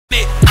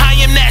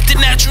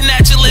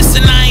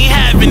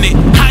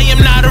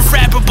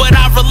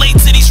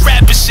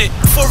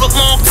For a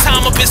long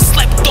time I've been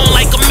slept on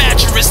like a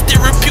mattress.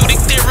 Therapeutic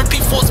therapy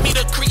forced me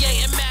to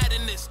create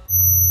madness.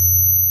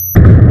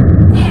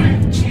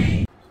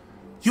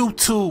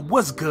 YouTube,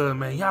 what's good,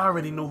 man? Y'all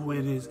already know who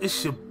it is.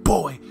 It's your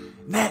boy,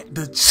 Nat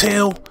the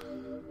ChillGxd.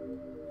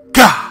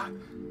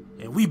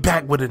 And we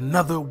back with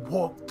another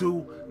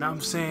walkthrough. Now I'm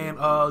saying,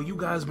 you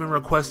guys been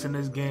requesting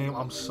this game.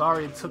 I'm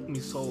sorry it took me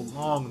so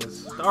long to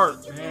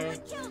start, man.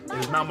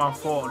 It's not my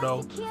fault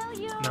though.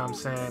 You know what I'm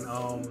saying?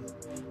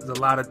 There's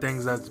a lot of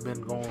things that's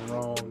been going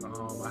wrong.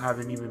 I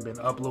haven't even been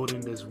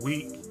uploading this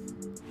week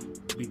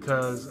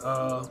because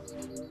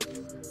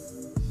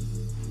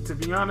to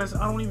be honest,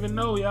 I don't even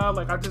know, y'all.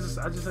 Like I just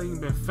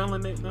ain't been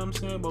feeling it, you know what I'm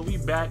saying? But we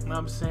back, you know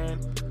what I'm saying?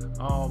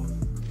 I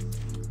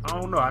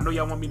don't know. I know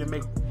y'all want me to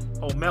make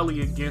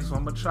O'Malley again, so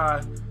I'm gonna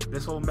try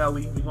this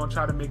O'Malley. We're gonna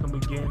try to make him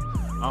again.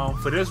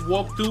 For this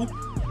walkthrough,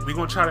 we're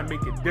gonna try to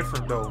make it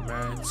different though,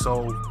 man.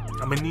 So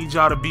I'm gonna need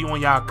y'all to be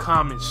on y'all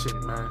comment shit,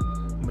 man.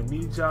 I'm gonna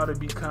need y'all to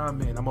be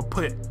commenting. I'm gonna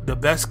put the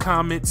best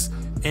comments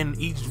in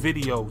each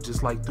video,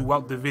 just like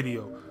throughout the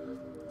video.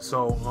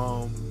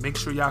 So make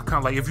sure y'all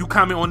comment. Like if you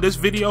comment on this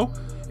video,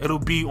 it'll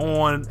be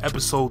on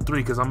episode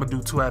 3 because I'm gonna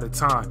do 2 at a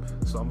time.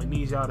 So I'm gonna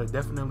need y'all to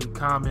definitely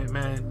comment,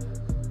 man.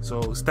 So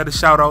instead of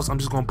shout outs, I'm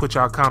just gonna put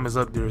y'all comments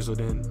up there. So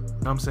then, you know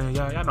what I'm saying?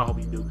 Y'all know how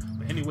we do.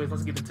 But anyways,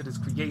 let's get into this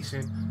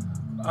creation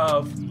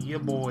of your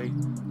boy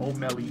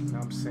O'Malley. You know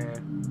what I'm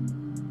saying?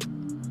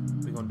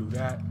 We're gonna do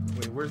that.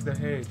 Wait, where's the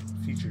head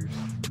features?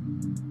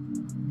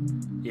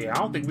 Yeah, I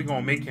don't think we're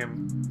gonna make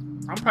him.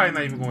 I'm probably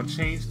not even gonna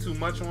change too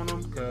much on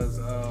him because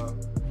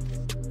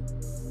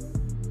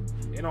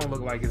it don't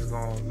look like it's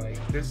gonna like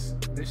this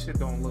shit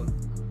don't look.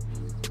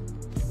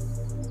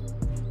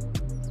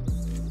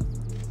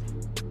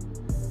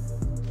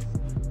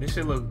 This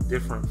shit look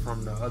different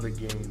from the other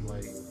game,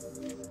 like,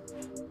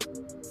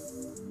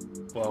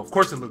 well, of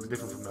course it looks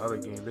different from the other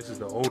game. This is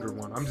the older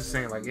one. I'm just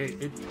saying, like,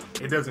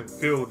 it doesn't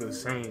feel the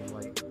same,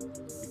 like,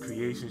 the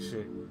creation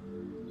shit.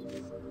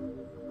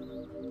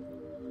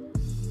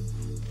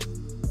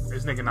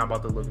 This nigga not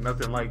about to look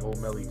nothing like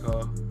O'Malley,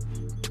 cuz.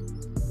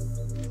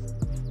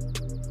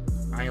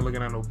 I ain't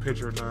looking at no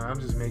picture, nah.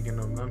 I'm just making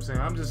them, you know what I'm saying?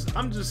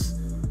 I'm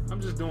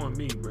just doing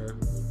me, bruh.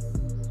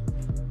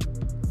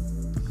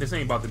 This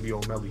ain't about to be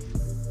O'Malley.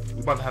 We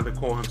about to have to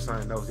call him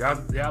something else.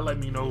 Y'all let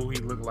me know who he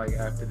look like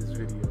after this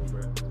video,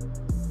 bro.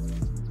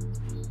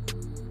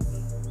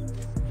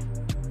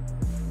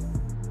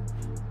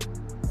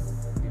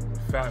 Give him the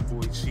fat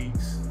boy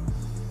cheeks.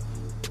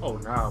 Oh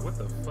nah, what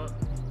the fuck?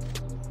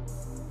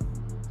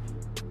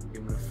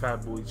 Give him the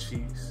fat boy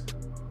cheeks.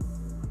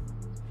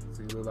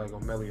 So he look like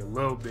O'Malley a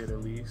little bit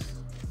at least.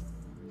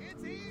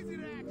 It's easy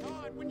to act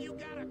hard when you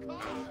got a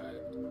car.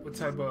 What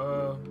type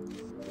of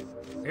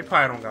they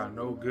probably don't got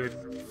no good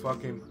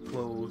fucking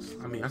clothes.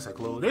 I mean, I said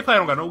clothes. They probably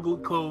don't got no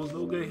good clothes,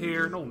 no good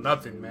hair, no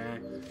nothing,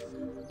 man.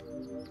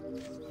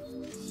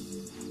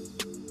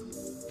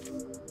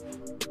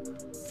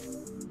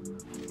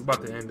 We're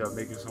about to end up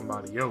making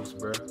somebody else,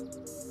 bruh.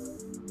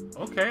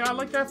 Okay, I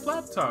like that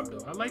flat top,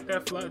 though. I like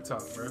that flat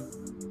top, bruh.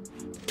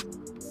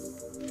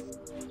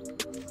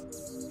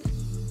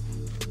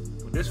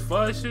 With this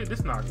fuzz shit,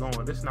 this not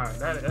going. This not,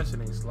 that shit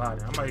ain't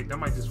sliding. I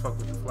might just fuck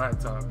with the flat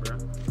top,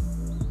 bruh.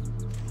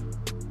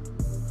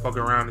 Fuck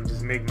around and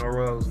just make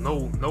Norrell's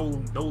Nolan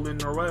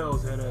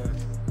Norrell's head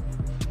ass.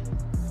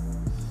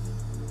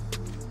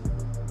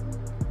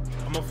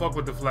 I'm gonna fuck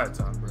with the flat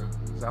top, bro.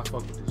 Cause I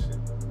fuck with this shit.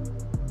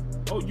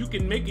 Oh, you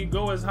can make it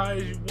go as high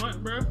as you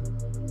want, bro.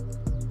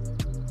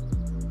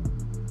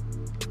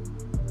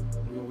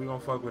 We gonna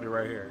fuck with it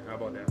right here. How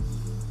about that?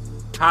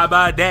 How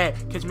about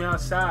that? Catch me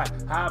outside.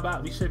 How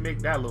about we should make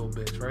that little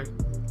bitch, right?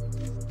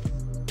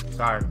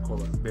 Sorry to call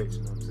her a bitch,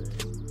 you know what I'm saying?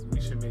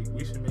 We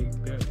should make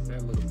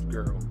that little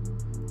girl.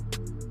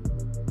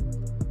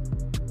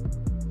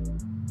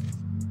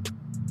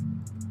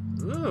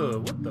 Ugh,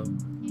 what the?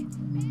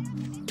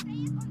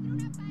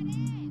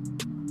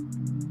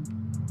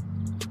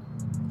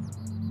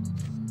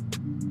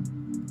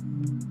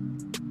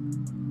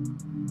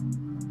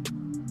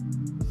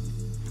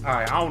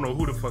 Alright, I don't know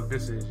who the fuck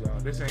this is, y'all.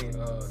 This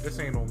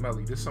ain't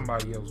O'Malley. This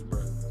somebody else,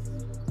 bro.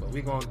 But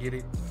we gonna get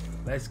it.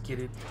 Let's get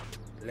it.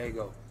 Let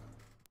go.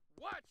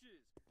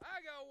 Watches!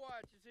 I got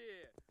watches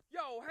here.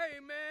 Yo, hey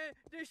man,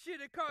 this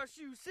shit'll cost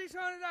you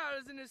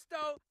 $600 in the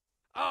store.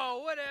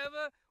 Oh,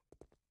 whatever.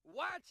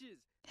 Watches.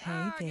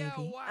 Hey,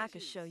 baby, I can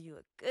show you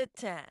a good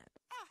time.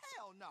 Oh,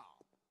 hell no.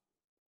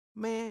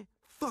 Man,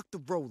 fuck the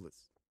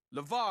rollers.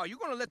 LeVar, you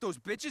gonna let those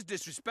bitches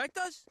disrespect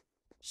us?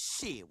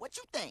 Shit, what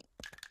you think?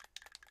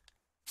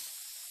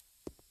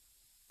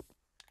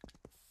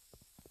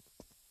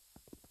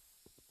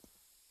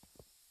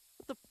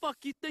 What the fuck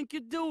you think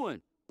you're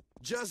doing?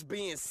 Just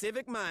being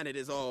civic-minded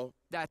is all.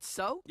 That's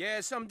so?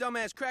 Yeah, some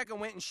dumbass cracker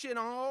went and shit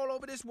all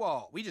over this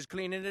wall. We just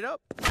cleaning it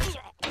up.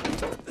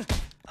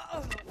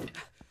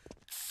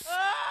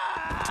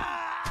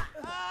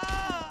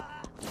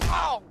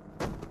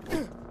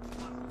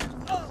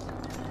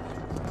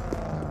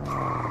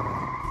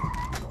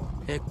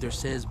 Hector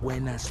says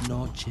buenas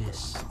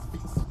noches.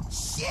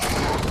 Shit!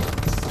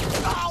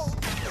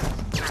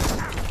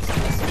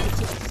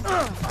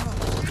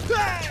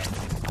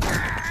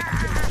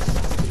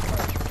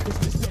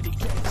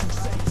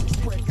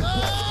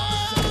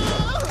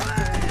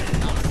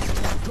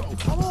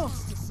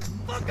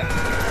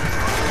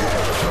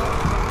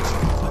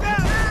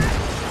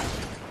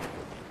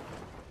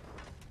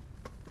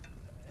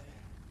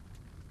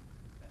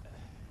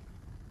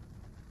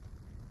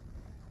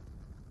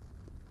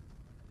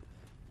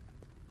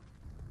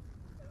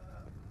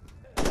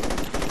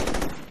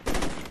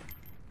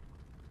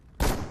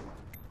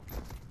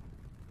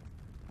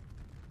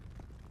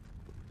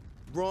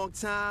 Wrong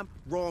time,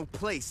 wrong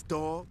place,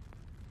 dog.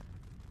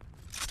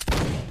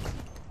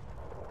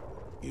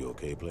 You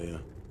okay, player?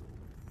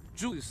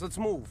 Julius, let's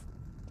move.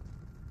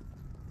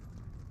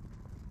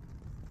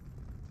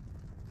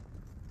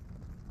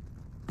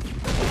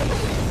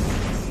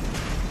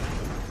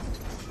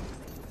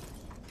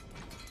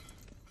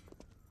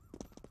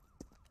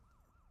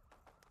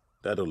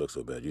 That don't look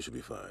so bad. You should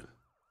be fine.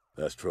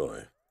 That's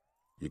Troy.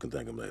 You can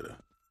thank him later.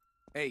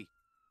 Hey.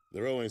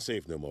 The row ain't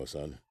safe no more,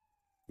 son.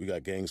 We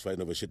got gangs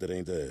fighting over shit that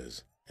ain't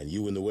theirs. And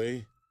you in the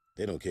way,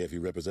 they don't care if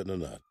you represent or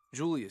not.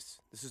 Julius,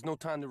 this is no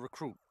time to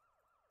recruit.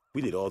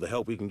 We need all the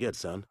help we can get,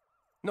 son.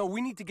 No,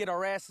 we need to get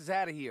our asses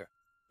out of here.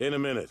 In a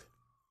minute.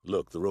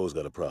 Look, the row's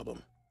got a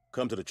problem.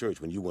 Come to the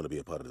church when you want to be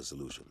a part of the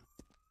solution.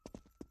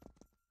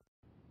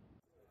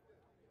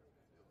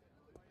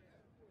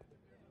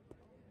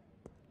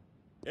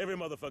 Every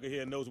motherfucker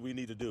here knows what we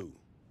need to do.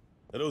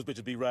 Now those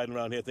bitches be riding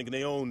around here thinking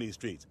they own these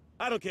streets.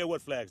 I don't care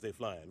what flags they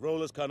flying.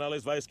 Rollers,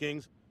 Canonized, Vice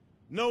Kings.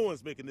 No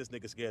one's making this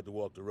nigga scared to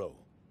walk the road.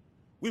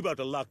 We about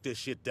to lock this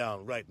shit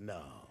down right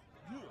now.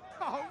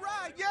 All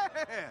right, yeah!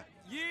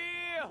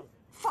 Yeah!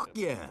 Fuck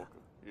yeah!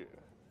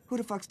 Who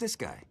the fuck's this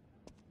guy?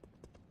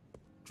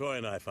 Troy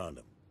and I found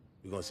him.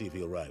 We're gonna see if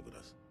he'll ride with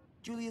us.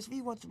 Julius, if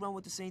he wants to run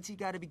with the Saints, he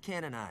gotta be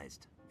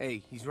canonized.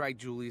 Hey, he's right,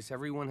 Julius.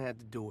 Everyone had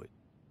to do it.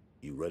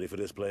 You ready for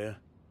this, player?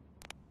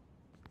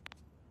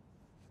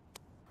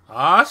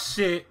 Ah,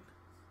 shit.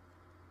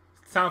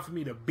 It's time for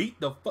me to beat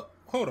the fuck.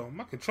 Hold on,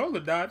 my controller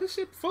died. This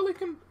shit fully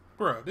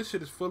Bruh, this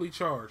shit is fully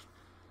charged.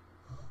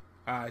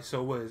 Alright,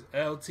 so what is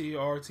LT,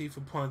 RT for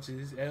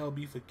punches,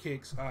 LB for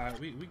kicks. Alright,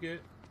 we good.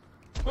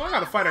 Oh, I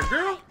gotta fight a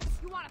girl?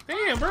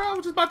 Damn, bro, I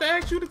was just about to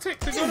ask you to go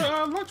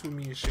to lunch with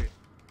me and shit.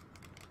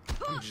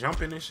 I'm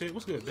jumping and shit.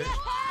 What's good, bitch?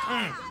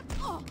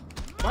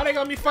 Why they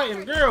got me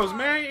fighting girls,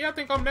 man? Y'all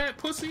think I'm that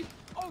pussy?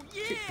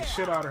 Kick the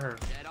shit out of her.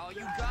 That all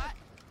you got?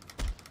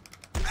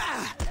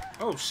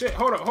 Oh shit,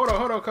 hold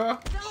on, cuz.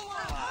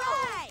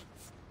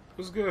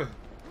 What's good?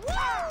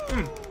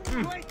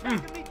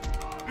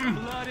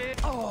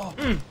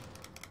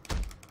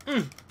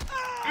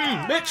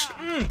 Bitch!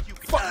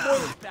 Fuck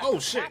boy! Oh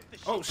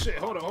shit!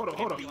 Hold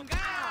on.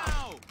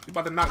 You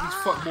about to knock these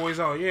fuck boys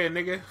off. Yeah,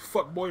 nigga.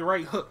 Fuck boy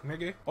right hook,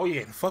 nigga. Oh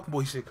yeah, the fuck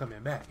boy shit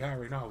coming back. Y'all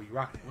already know how we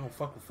rockin'. We don't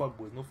fuck with fuck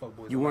boys. No fuck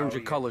boys. You earned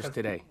your colors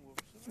today.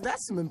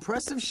 That's some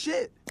impressive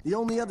shit. The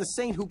only other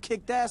Saint who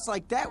kicked ass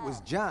like that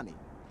was Johnny.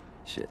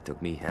 Shit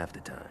took me half the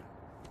time.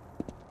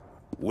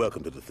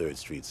 Welcome to the 3rd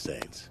Street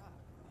Saints.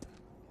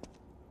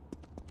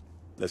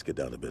 Let's get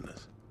down to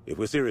business. If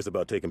we're serious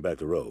about taking back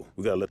the row,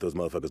 we gotta let those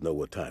motherfuckers know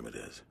what time it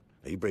is.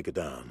 Now you break it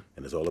down,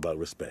 and it's all about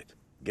respect.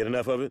 Get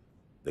enough of it,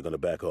 they're gonna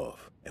back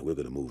off, and we're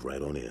gonna move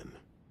right on in.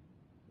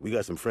 We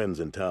got some friends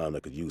in town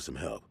that could use some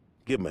help.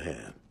 Give them a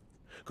hand.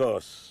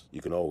 Course,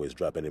 you can always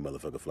drop any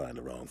motherfucker flying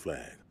the wrong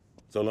flag.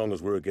 So long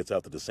as word gets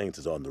out that the Saints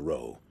is on the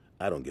row,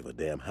 I don't give a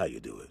damn how you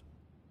do it.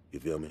 You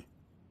feel me?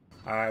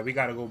 Alright, we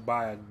gotta go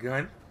buy a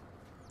gun.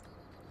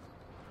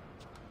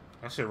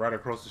 That shit right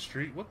across the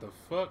street. What the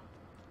fuck?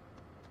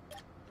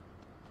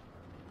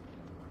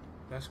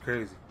 That's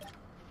crazy.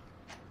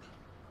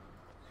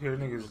 Here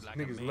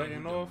niggas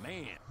letting off.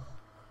 Man.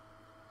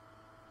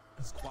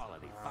 That's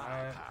quality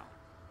Alright. firepower.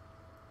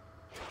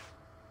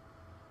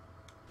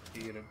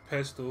 You get a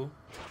pistol.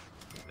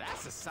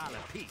 That's a solid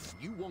piece.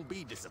 You won't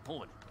be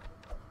disappointed.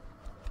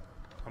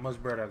 How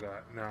much bread I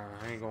got? Nah,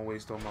 I ain't gonna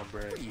waste all my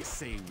bread. What do you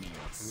say we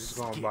I'm just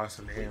gonna buy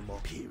some ammo.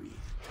 Period.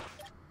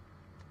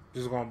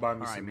 Just gonna buy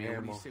me All right, some man, what do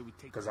ammo. you say we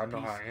take Because this I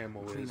know how piece,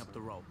 ammo clean is up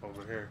the road.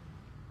 over here.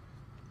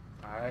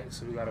 Alright,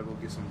 so we gotta go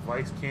get some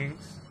Vice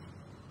Kings.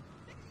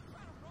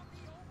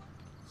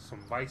 Some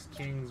Vice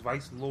Kings,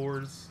 Vice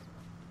Lords.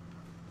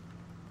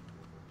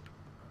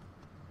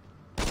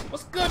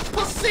 What's good,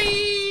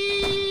 pussy?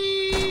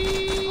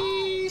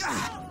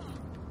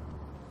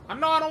 I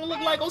know I don't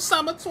look like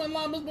Osama Twin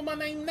Llamas, but my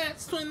name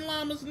Nats Twin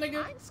Llamas,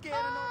 nigga. I ain't scared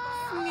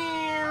of nobody.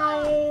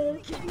 Meow.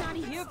 Getting out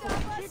of here,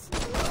 bitch.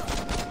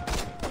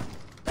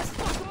 Let's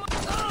fuck 'em up.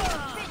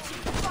 Bitch,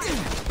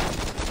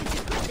 it's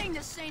a good thing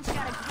the Saints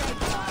got a great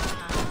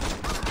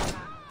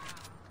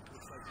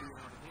Looks like you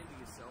want to handle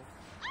yourself.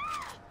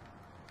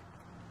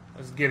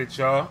 Let's get it,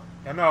 y'all.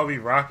 Y'all know how we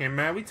rocking,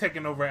 man. We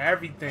taking over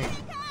everything.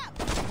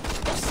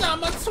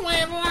 Osama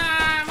Twin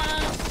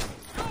Llamas.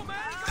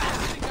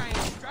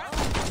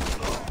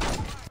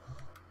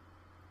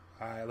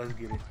 Alright, let's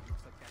get it. Looks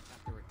like that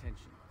got their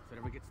attention. If it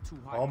ever gets too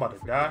hot, Oh, I'm about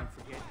to die.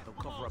 forget, they'll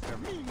cover up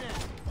everything.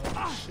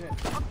 Oh, shit.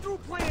 I'm through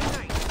playing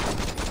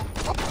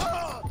nice.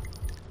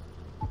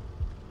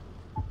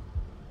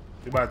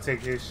 You about to take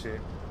his shit.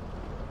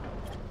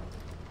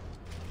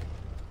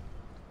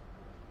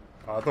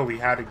 Oh, I thought we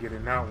had to get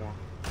in that one.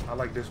 I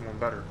like this one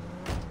better.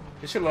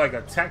 This shit look like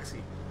a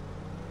taxi.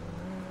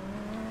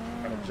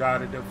 Gotta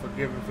jot it up,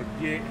 forgive and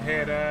forget,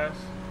 head ass.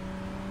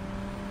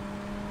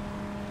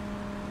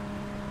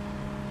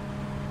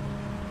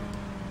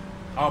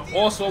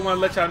 Also, I want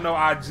to let y'all know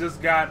I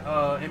just got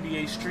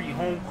NBA Street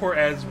Home Court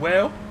as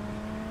well.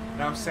 You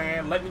know what I'm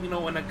saying? Let me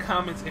know in the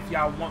comments if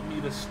y'all want me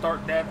to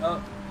start that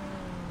up.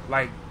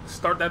 Like,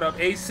 start that up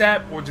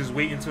ASAP or just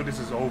wait until this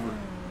is over.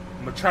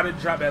 I'm going to try to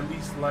drop at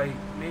least, like,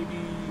 maybe,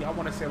 I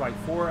want to say, like,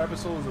 4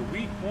 episodes a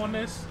week on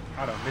this.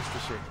 I done missed the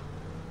shit.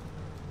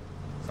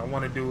 So I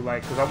want to do,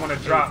 like, because I want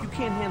to drop. If you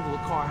can't handle a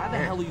car, how the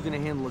hell are you going to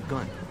handle a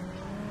gun?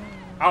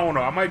 I don't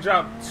know. I might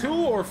drop 2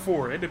 or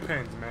 4. It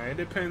depends, man. It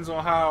depends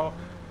on how...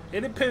 It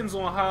depends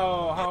on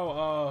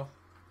how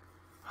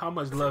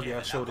much love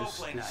y'all show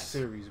this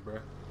series, bro.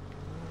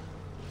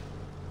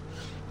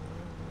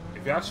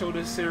 If y'all show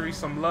this series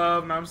some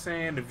love, know what I'm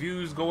saying, the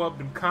views go up,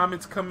 the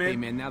comments come in. Hey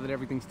man, now that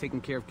everything's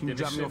taken care of, can you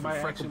drop me off a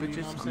freckle bitches?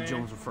 You know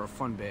I'm jonesing for a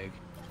fun bag.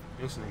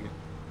 This nigga.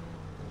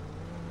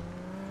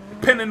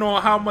 Depending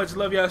on how much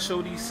love y'all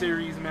show these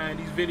series, man,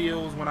 these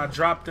videos, when I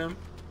drop them,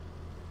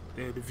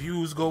 the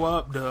views go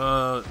up,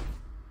 the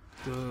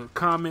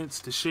comments,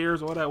 the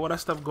shares, all that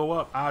stuff go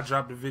up. I'll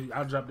drop the video.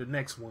 I'll drop the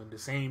next one the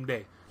same day.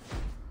 You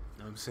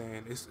know what I'm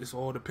saying? It's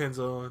all depends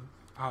on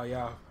how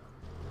y'all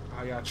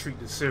treat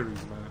the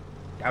series, man.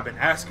 Y'all been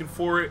asking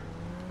for it.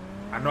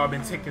 I know I've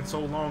been taking so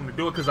long to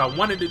do it because I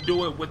wanted to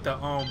do it with the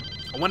I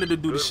wanted to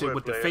do the shit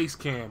with the face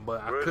cam,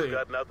 but I couldn't.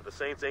 Gotten out to the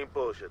Saints ain't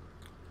bullshit.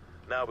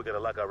 Now we gotta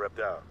lock our rep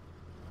down.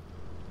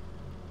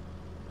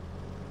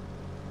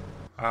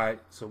 Alright,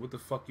 so what the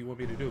fuck you want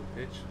me to do,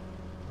 bitch?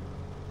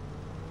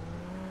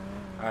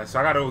 Alright, so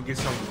I gotta go get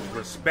some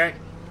respect.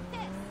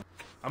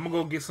 I'm gonna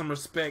go get some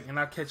respect and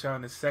I'll catch y'all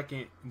in a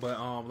second. But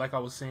like I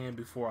was saying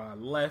before I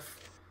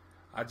left,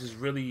 I just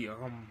really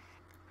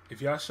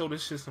if y'all show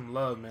this shit some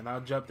love, man,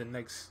 I'll drop the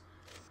next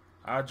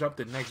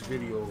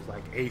videos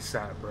like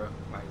ASAP, bro.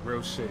 Like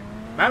real shit.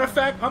 Matter of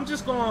fact, I'm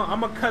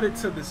gonna cut it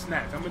to the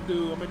snatch. I'm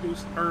gonna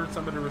earn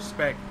some of the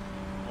respect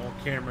on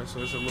camera,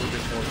 so it's a little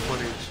bit more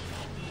footage.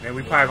 And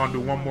we probably gonna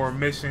do one more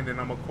mission, then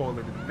I'm gonna call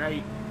it a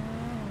night.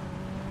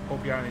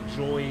 Hope y'all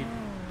enjoyed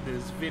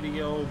this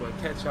video, but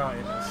catch y'all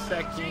in a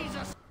second.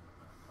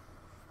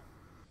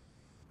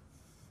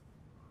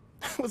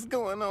 What's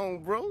going on,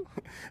 bro?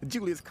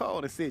 Julius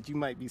called and said you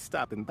might be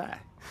stopping by.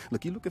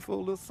 Look, you looking for a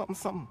little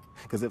something?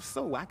 Because if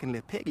so, I can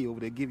let Peggy over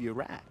there give you a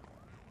ride.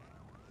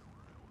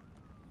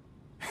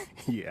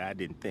 Yeah, I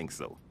didn't think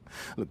so.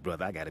 Look,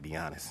 brother, I gotta be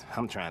honest.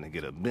 I'm trying to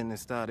get a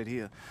business started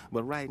here,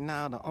 but right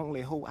now, the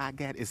only hoe I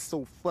got is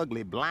so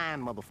fugly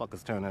blind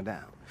motherfuckers turn her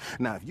down.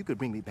 Now, if you could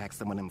bring me back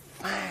some of them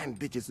fine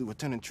bitches who are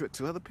turning tricks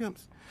to other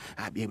pimps,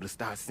 I'd be able to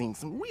start seeing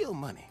some real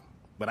money.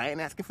 But I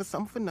ain't asking for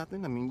something for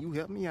nothing. I mean, you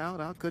help me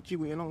out, I'll cut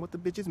you in on what the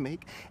bitches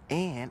make,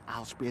 and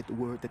I'll spread the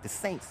word that the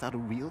Saints are the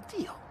real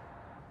deal.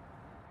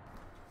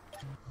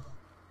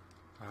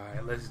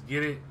 Alright, let's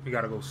get it. We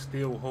gotta go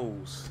steal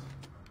hoes.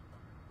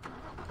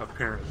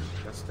 Apparently,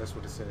 that's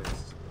what it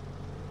says.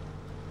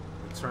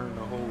 Return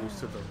the hoes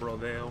to the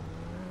brodel.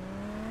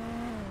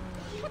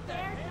 What the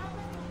hell?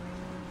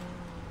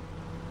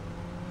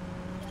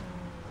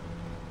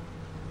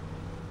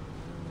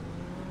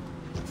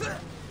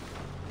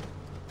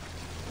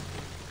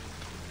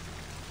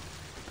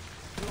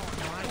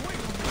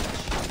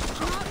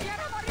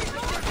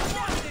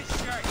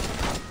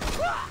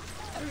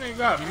 That nigga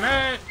got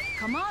mad.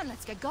 Come on,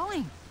 let's get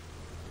going.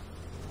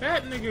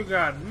 That nigga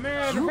got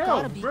mad. You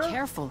help, gotta be bro.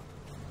 careful.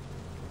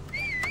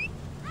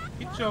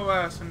 Get your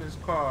ass in this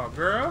car,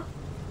 girl.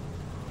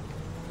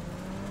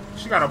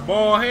 She got a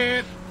bald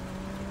head.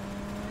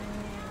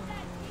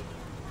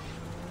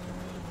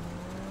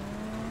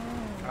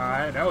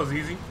 Alright, that was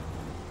easy.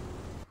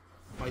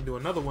 Might do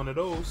another one of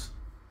those.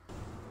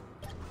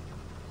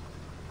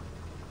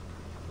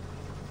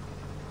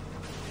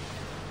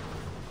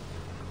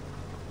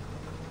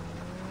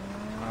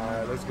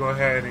 Alright, let's go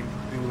ahead and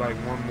do like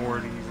one more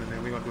of these and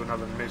then we're gonna do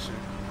another mission.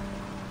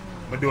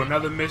 I'm gonna do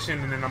another mission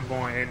and then I'm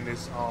going to end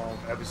this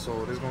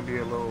episode. It's gonna be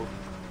a little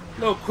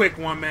quick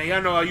one, man.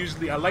 Y'all know I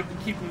like to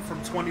keep them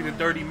from 20 to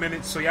 30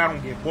 minutes so y'all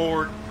don't get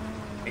bored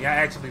and y'all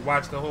actually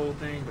watch the whole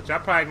thing. But y'all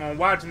probably gonna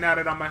watch now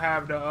that I'm gonna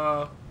have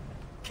the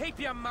Keep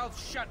your mouth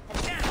shut.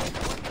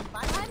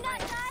 I'm not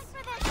dying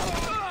for this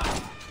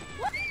shit.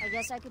 I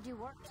guess I could do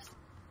worse.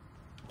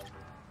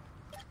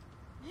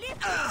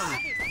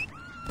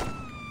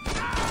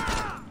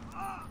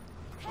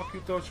 What you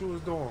thought you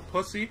was doing,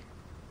 pussy?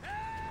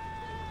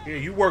 Yeah,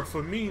 you work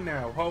for me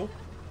now, ho.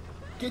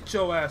 Get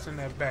your ass in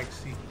that back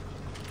seat.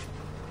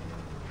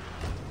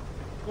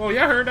 Well,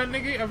 y'all heard that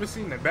nigga? Ever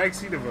seen the back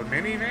seat of a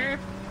minivan?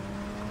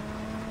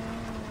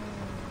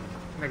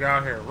 Nigga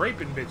out here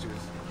raping bitches.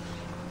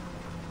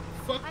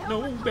 Fuck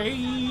no,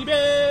 baby.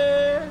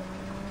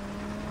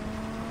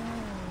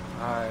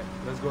 Alright,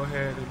 let's go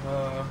ahead and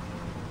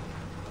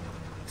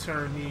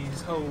turn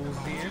these hoes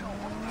in.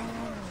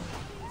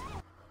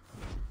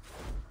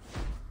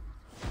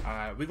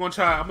 Alright, we're gonna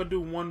try. I'm gonna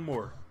do one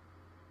more.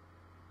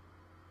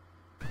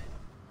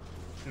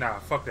 Nah,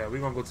 fuck that. We're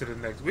gonna go to the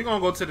next. We're gonna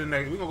go to the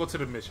next. We're gonna go to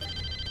the mission.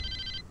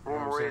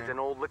 Rumor is an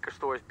old liquor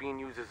store is being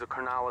used as a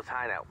Canonized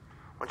hideout.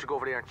 Why don't you go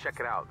over there and check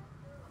it out?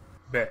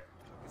 Bet.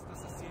 No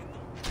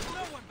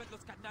one but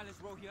los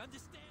carnales row here,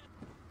 understand?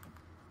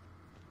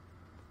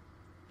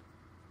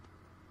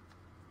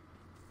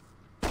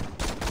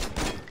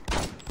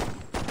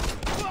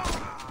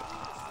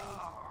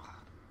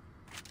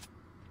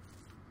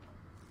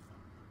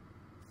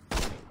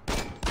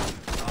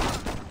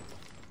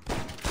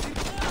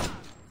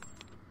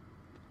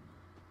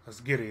 Let's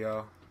get it,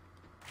 y'all.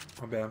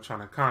 My bad, I'm trying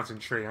to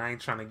concentrate. I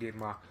ain't trying to get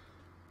my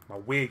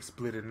wig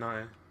split or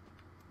nothing.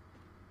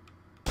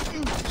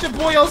 It's your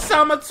boy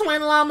Osama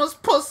Twin Llamas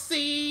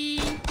pussy.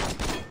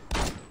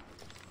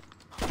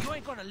 You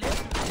ain't gonna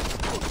live.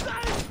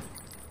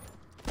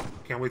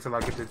 Can't wait till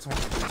I get the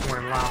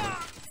Twin Llamas.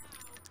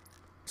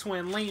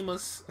 Twin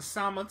Llamas.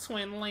 Osama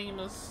Twin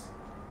Llamas.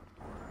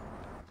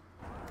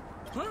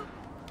 Huh?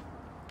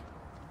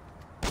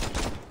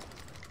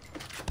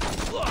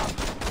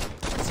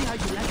 See how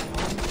you like it.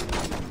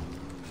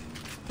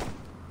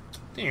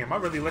 Damn, I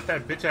really let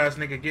that bitch ass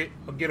nigga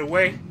get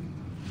away.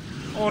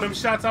 All them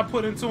shots I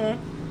put into him.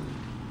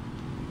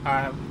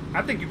 I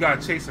think you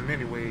gotta chase him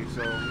anyway,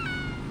 so.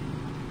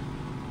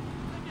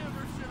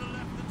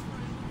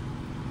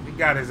 He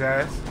got his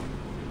ass.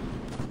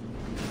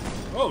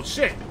 Oh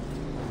shit.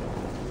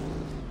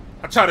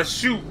 I tried to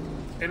shoot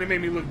and it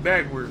made me look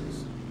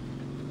backwards.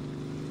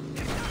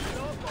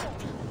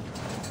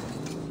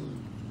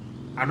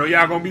 I know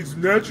y'all gonna be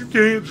nuts, you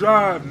can't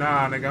drive.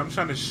 Nah, nigga, I'm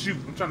trying to shoot.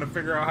 I'm trying to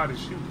figure out how to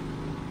shoot.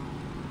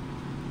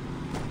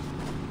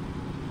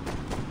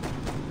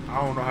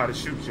 I don't know how to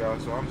shoot, y'all,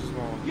 so I'm just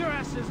going. Your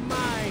ass is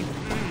mine.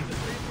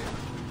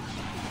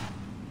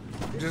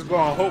 I'm just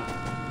going to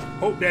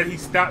hope that he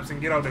stops and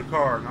get out the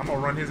car. I'm gonna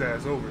run his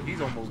ass over. He's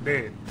almost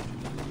dead.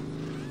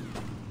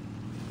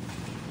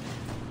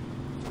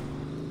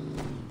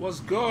 What's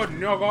good,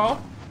 nigga?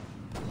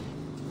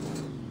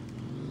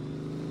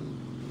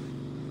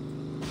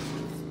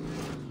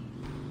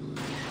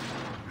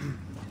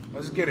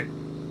 Let's get it.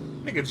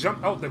 Nigga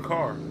jumped out the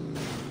car.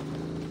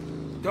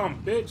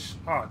 Dumb bitch.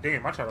 Oh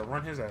damn, I tried to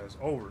run his ass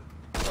over.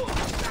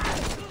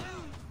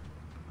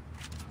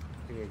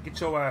 Yeah,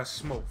 get your ass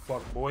smoked,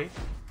 fuck boy.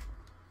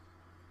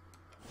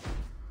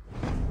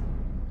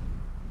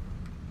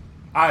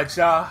 Alright,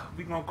 y'all.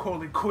 We gonna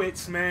call it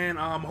quits, man.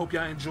 Hope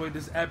y'all enjoyed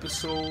this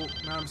episode.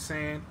 You know what I'm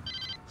saying?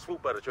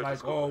 Swoop by the church.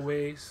 Like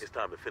always. It's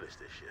time to finish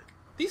this shit.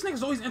 These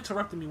niggas always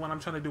interrupting me when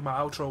I'm trying to do my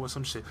outro or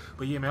some shit.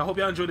 But yeah, man, I hope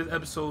y'all enjoyed this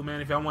episode, man.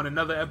 If y'all want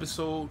another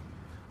episode,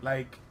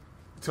 like,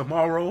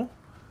 tomorrow,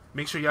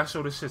 make sure y'all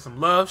show this shit some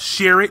love.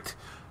 Share it.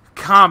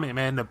 Comment,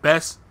 man. The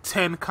best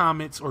 10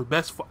 comments or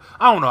best...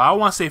 I don't know. I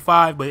want to say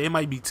 5, but it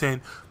might be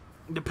 10.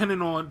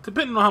 Depending on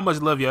how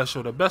much love y'all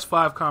show. The best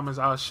 5 comments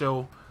I'll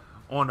show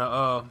on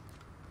the...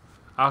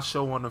 I'll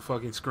show on the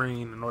fucking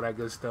screen and all that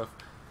good stuff.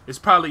 It's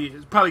probably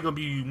gonna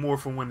be more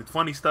for when the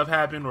funny stuff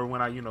happen or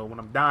when when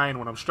I'm dying,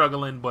 when I'm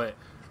struggling. But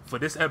for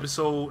this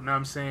episode, you know what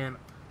I'm saying,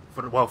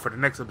 for the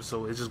next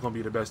episode, it's just gonna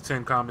be the best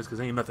 10 comments because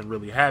ain't nothing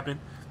really happened.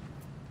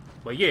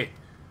 But yeah,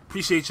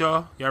 appreciate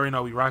y'all. Y'all already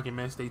know we rocking,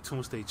 man. Stay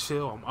tuned, stay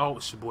chill. I'm out.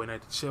 It's your boy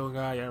Nat the Chill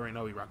Guy. Y'all already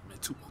know we rocking, man.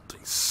 2 more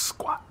things.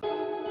 Squat.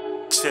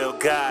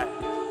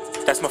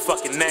 ChillGxd, that's my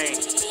fucking name.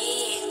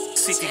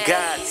 CT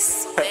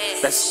guys,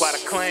 that's squad I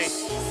claim.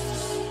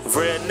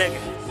 Real nigga,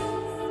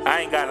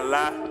 I ain't gotta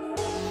lie.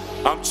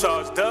 I'm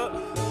charged up,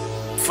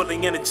 fully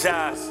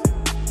energized.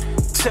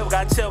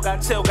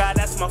 ChillGxd,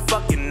 that's my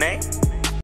fucking name.